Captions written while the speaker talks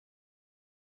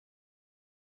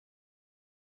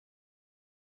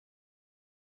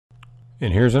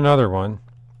And here's another one.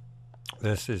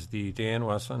 This is the Dan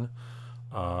Wesson.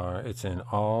 It's an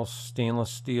all stainless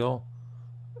steel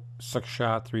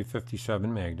 6-shot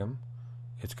 357 Magnum.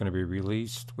 It's going to be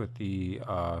released with the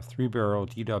 3-barrel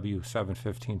DW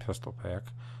 715 pistol pack.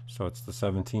 So it's the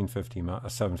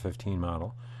 715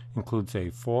 model. Includes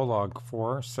a 4-lug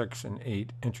 4, 6, and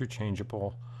 8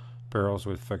 interchangeable barrels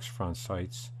with fixed front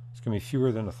sights. It's going to be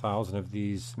fewer than 1,000 of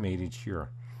these made each year.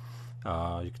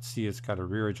 You can see it's got a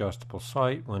rear adjustable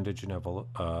sight, windage and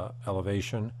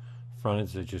elevation.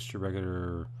 Front is just your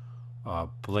regular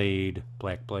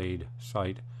black blade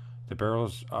sight. The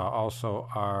barrels also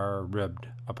are ribbed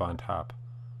up on top.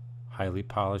 Highly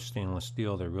polished stainless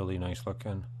steel. They're really nice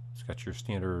looking. It's got your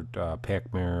standard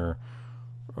pack mirror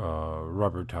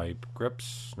rubber type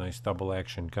grips. Nice double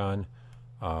action gun.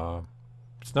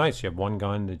 It's nice. You have one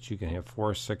gun that you can have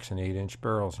 4, 6, and 8-inch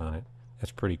barrels on it.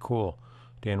 That's pretty cool.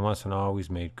 Dan Wesson always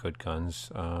made good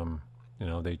guns.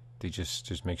 They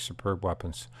just make superb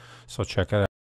weapons. So check it out.